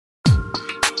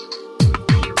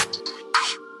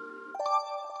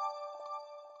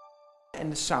en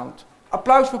de sound.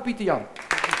 Applaus voor Pieter Jan.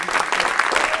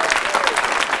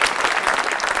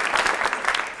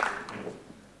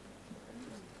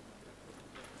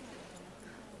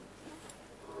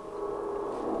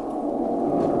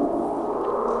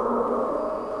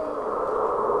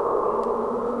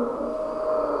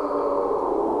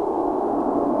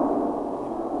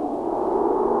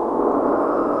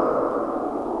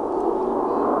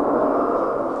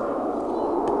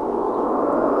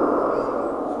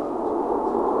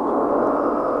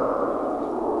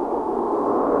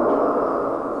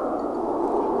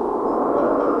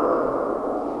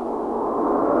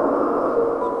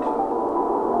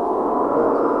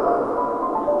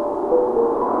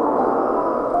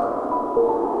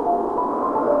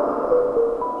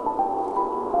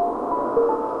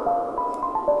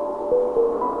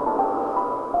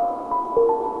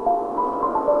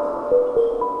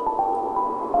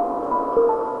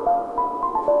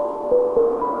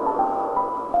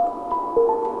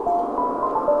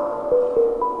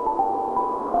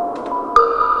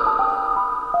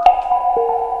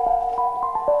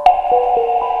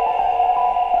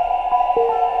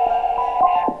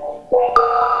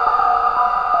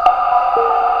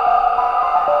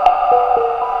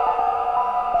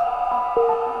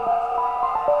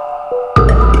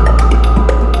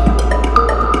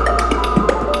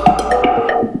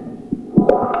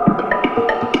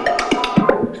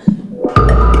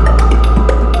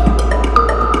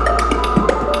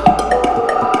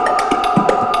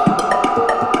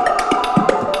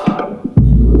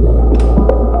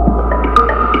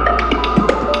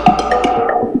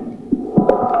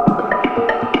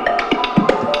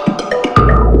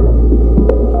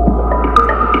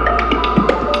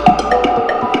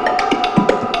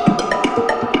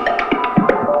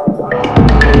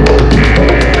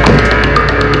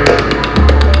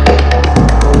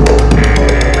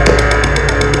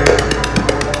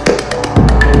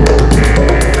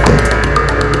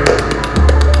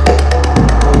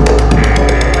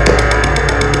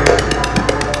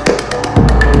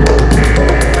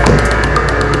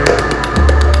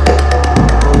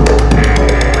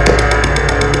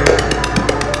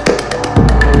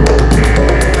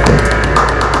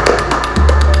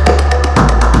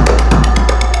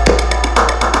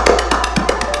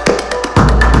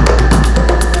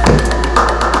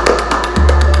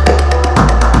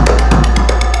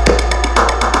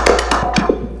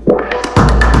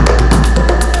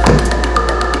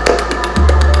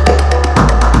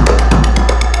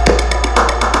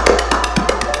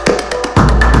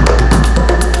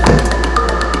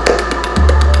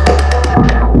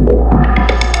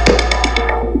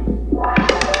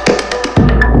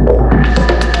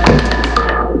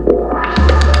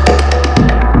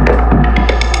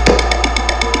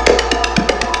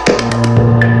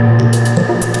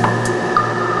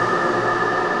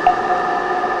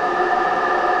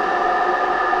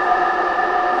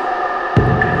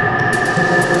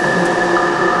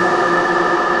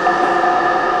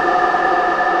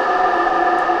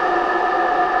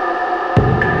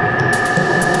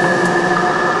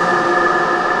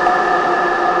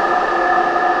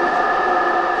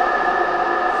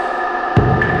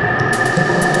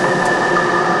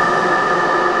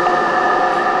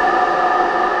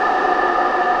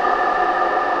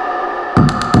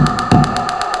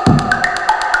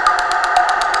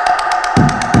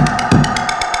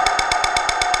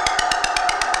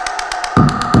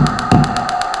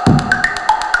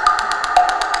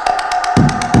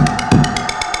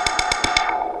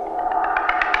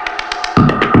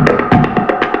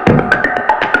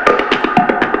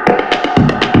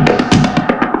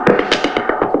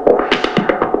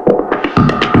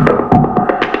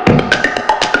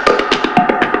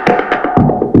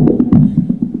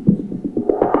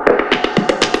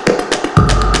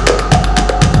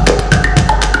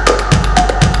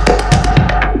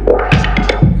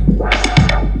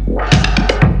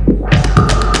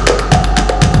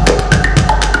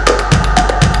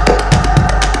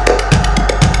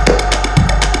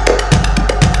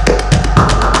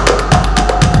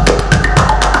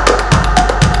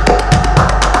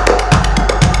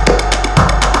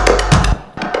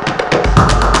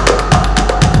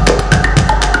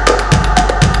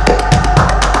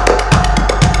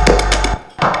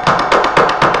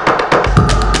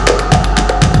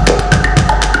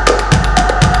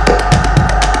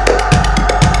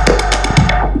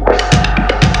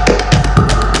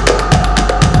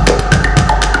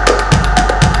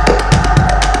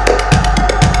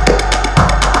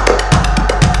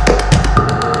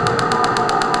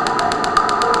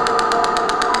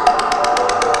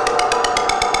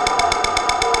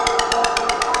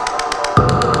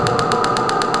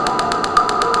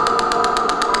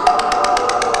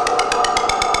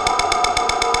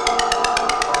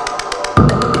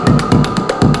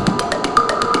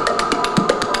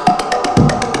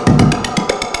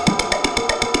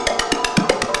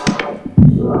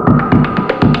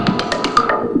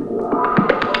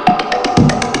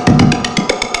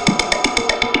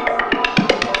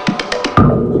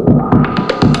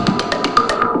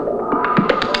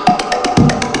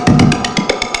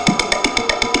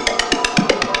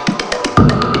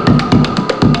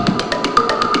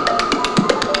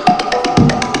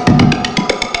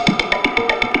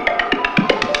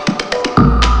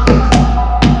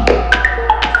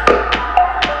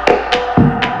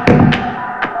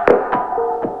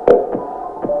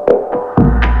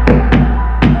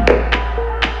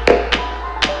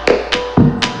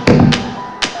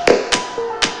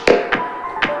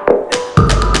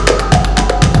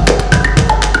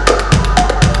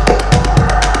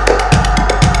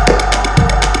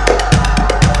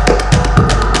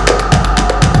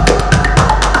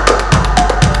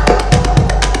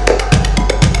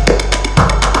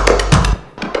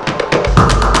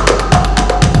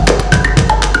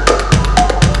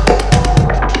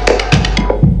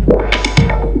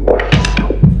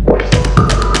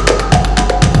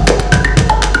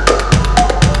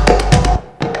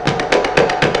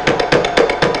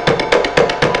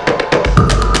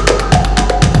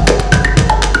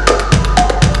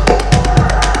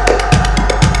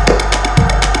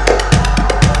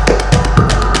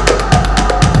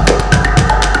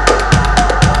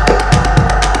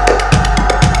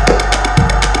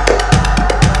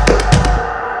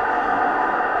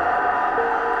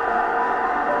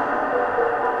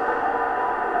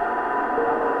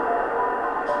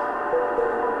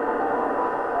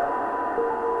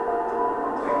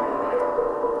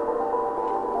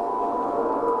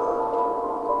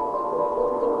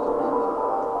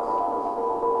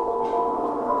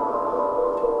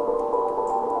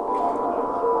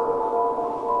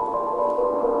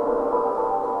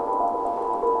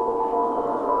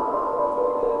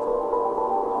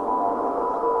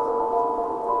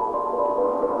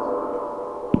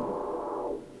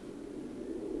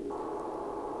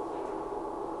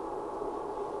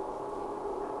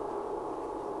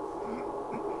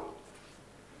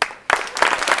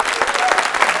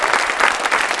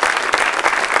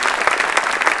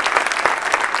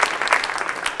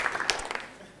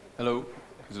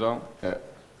 Is it on? Yeah.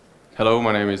 Hello,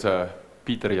 my name is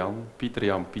Pieter Jan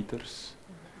Pieters.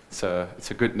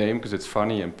 It's a good name because it's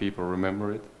funny and people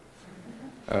remember it.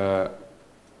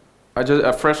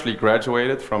 I freshly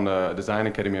graduated from the Design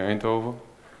Academy Eindhoven,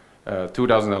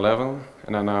 2011,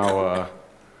 and I now,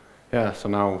 so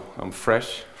now I'm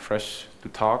fresh to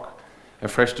talk,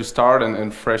 and fresh to start,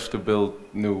 and fresh to build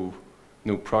new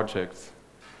projects.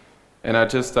 And I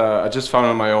just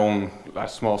founded my own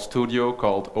small studio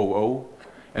called OWOW,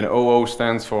 and OWOW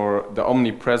stands for the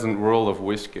Omnipresent World of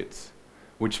WizKids,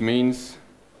 which means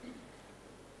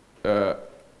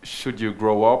should you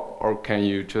grow up or can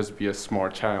you just be a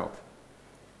smart child?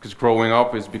 Because growing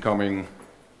up is becoming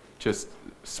just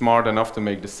smart enough to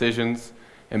make decisions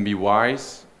and be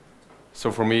wise. So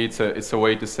for me, it's a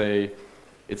way to say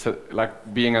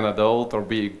like being an adult or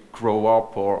grow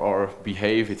up or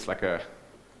behave. It's like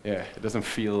it doesn't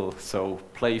feel so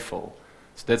playful.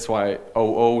 So that's why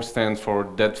OO stands for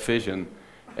that vision,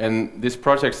 and this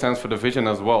project stands for the vision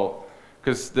as well.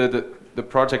 Because the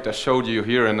project I showed you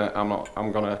here, and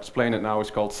I'm gonna explain it now,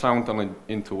 is called Sound on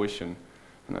Intuition.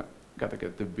 And I gotta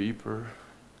get the beeper.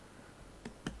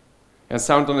 And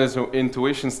Sound on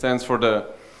Intuition stands for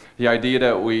the idea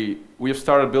that we have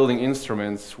started building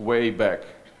instruments way back,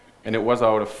 and it was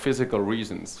out of physical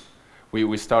reasons.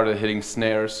 We started hitting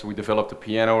snares, we developed a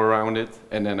piano around it,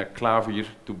 and then a clavier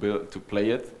to play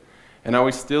it. And now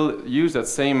we still use that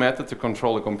same method to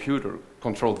control a computer,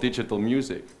 control digital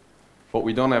music. But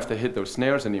we don't have to hit those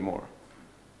snares anymore.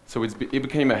 So it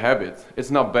became a habit.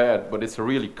 It's not bad, but it's a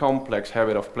really complex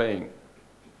habit of playing.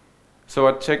 So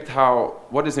I checked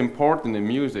what is important in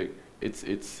music. It's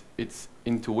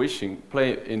intuition,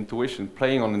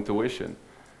 playing on intuition.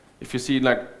 If you see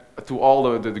like to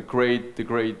all the great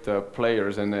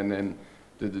players, and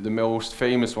the most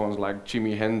famous ones like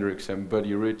Jimi Hendrix and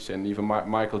Buddy Rich and even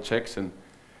Michael Jackson,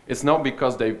 it's not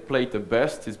because they played the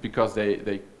best, it's because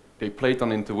they played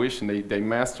on intuition. They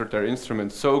mastered their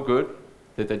instrument so good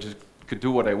that they just could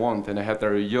do what they want, and they had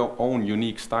their own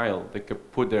unique style. They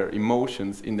could put their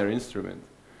emotions in their instrument.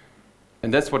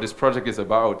 And that's what this project is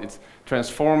about. It's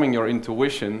transforming your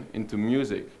intuition into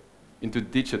music, into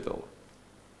digital.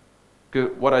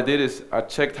 What I did is I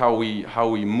checked how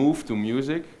we move to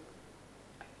music,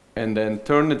 and then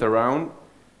turned it around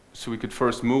so we could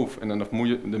first move, and then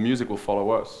the music will follow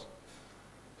us.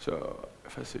 So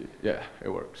if I see, yeah, it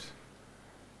works.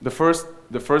 The first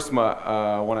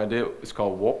one I did is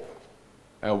called WOP,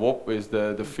 and WOP is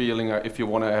the feeling. If you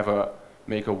want to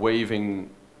make a waving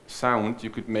sound, you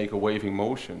could make a waving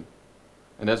motion,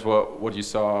 and that's what you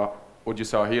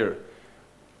saw here.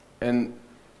 And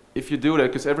if you do that,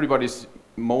 because everybody's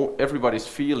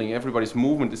feeling, everybody's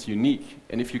movement is unique,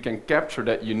 and if you can capture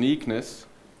that uniqueness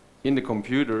in the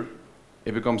computer,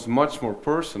 it becomes much more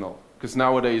personal. Because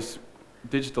nowadays,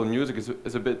 digital music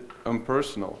is a bit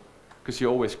impersonal, because you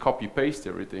always copy-paste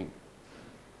everything.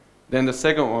 Then the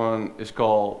second one is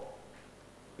called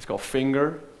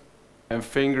finger, and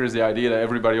finger is the idea that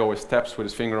everybody always taps with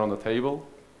his finger on the table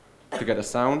to get a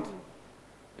sound.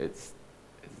 It's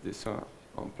this one.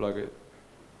 Unplug it.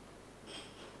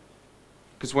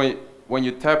 Because when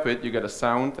you tap it, you get a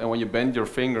sound, and when you bend your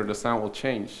finger, the sound will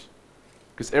change.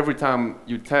 Because every time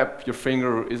you tap, your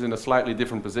finger is in a slightly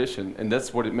different position, and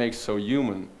that's what it makes so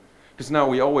human. Because now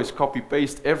we always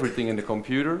copy-paste everything in the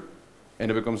computer,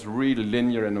 and it becomes really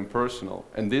linear and impersonal.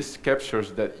 And this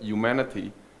captures that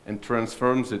humanity and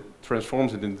transforms it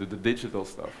into the digital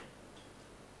stuff.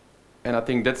 And I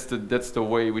think that's the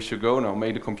way we should go now,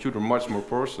 make the computer much more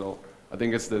personal. I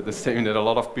think it's the same that a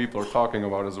lot of people are talking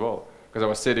about as well. Because I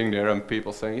was sitting there and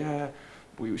people saying, yeah,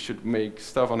 we should make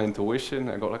stuff on intuition.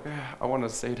 I go like, yeah, I want to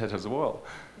say that as well.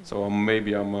 So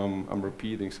maybe I'm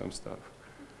repeating some stuff.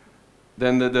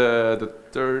 Then the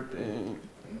third thing,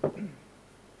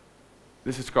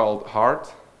 this is called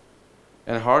heart.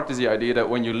 And heart is the idea that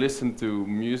when you listen to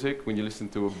music, when you listen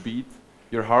to a beat,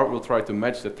 your heart will try to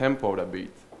match the tempo of that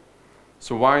beat.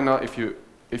 So why not, if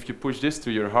you push this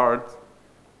to your heart,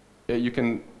 you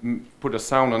can put a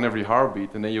sound on every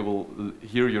heartbeat, and then you will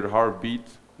hear your heartbeat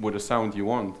with the sound you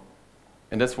want.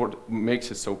 And that's what makes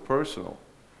it so personal.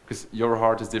 Because your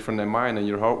heart is different than mine, and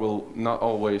your heart will not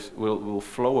always will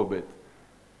flow a bit.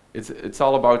 It's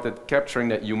all about that, capturing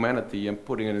that humanity and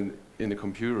putting it in the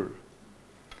computer.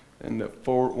 And the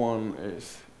fourth one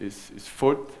is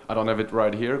foot. I don't have it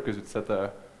right here because it's at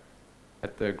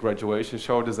the graduation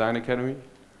show, Design Academy.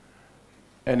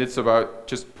 And it's about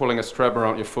just pulling a strap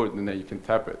around your foot, and then you can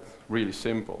tap it. Really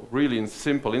simple, really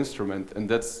simple instrument,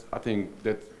 and I think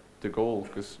that's the goal.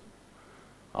 Because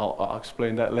I'll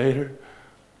explain that later.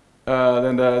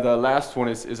 Then the last one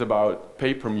is about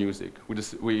paper music.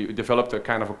 We developed a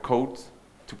kind of a code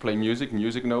to play music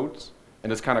notes,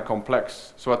 and it's kind of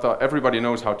complex. So I thought everybody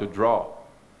knows how to draw.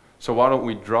 So why don't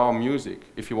we draw music?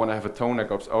 If you want to have a tone that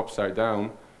goes upside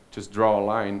down, just draw a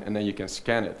line and then you can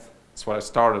scan it. That's what I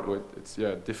started with. It's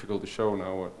difficult to show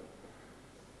now.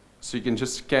 So you can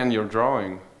just scan your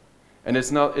drawing. And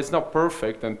it's not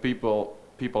perfect, and people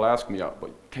ask me, oh,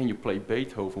 but can you play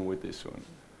Beethoven with this one?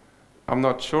 I'm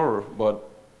not sure, but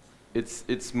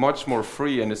it's much more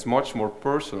free and it's much more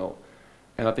personal.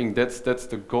 And I think that's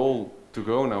the goal to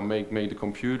go now, make the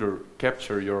computer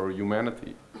capture your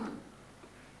humanity.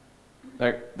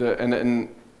 Like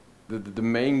the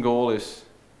main goal is,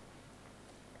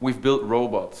 we've built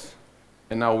robots,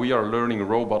 and now we are learning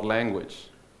robot language.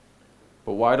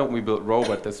 But why don't we build a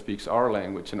robot that speaks our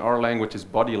language? And our language is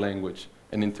body language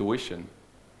and intuition.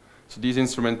 So these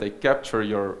instruments, they capture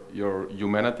your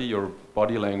humanity, your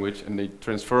body language, and they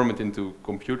transform it into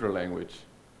computer language.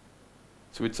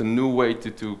 So it's a new way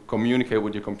to communicate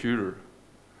with your computer.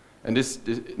 And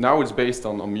now it's based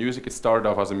on music. It started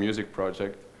off as a music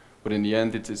project, but in the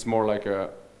end it's more like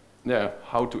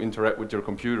how to interact with your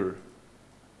computer.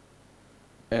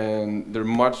 And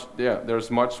there's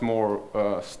much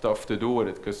more stuff to do with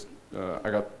it, because I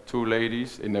got 2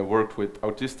 ladies and they worked with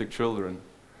autistic children.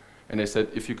 And they said,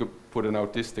 if you could put an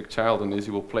autistic child on this,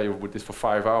 he will play with this for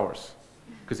 5 hours,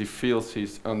 because he feels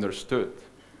he's understood.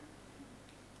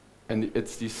 And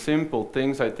it's these simple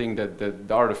things, I think,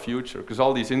 that are the future. Because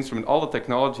all these instruments, all the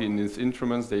technology in these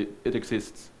instruments, it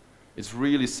exists. It's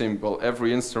really simple.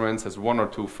 Every instrument has 1 or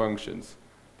 2 functions.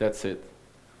 That's it.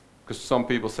 Because some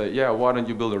people say, yeah, why don't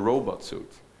you build a robot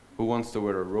suit? Who wants to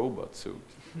wear a robot suit?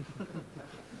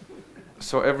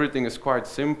 So everything is quite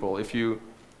simple.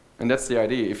 And that's the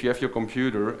idea. If you have your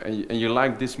computer and you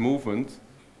like this movement,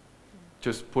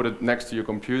 just put it next to your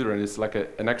computer, and it's like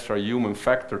an extra human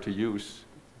factor to use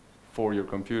for your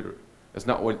computer. It's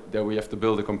not that we have to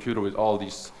build a computer with all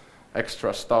these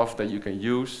extra stuff that you can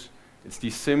use. It's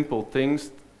these simple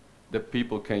things that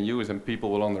people can use and people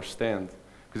will understand.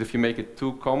 Because if you make it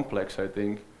too complex, I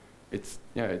think, it's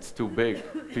too big.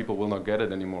 People will not get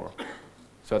it anymore.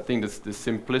 So I think the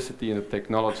simplicity in the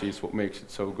technology is what makes it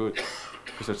so good.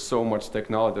 Because there's so much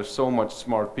technology, there's so much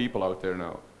smart people out there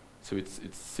now. So it's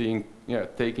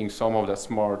taking some of that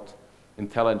smart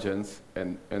intelligence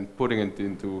and putting it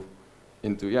into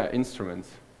instruments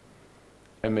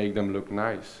and make them look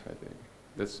nice, I think.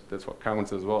 That's what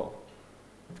counts as well.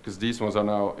 Because these ones are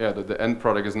now, the end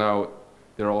product is now,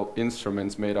 they're all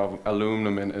instruments made out of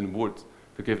aluminum and wood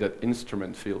to give that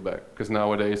instrument feel back. Because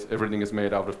nowadays everything is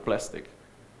made out of plastic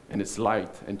and it's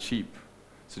light and cheap.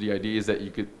 So the idea is that you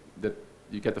get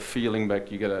the feeling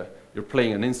back, you're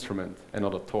playing an instrument and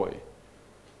not a toy.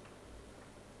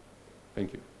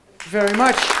 Thank you. Very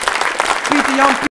much. Pieter Jan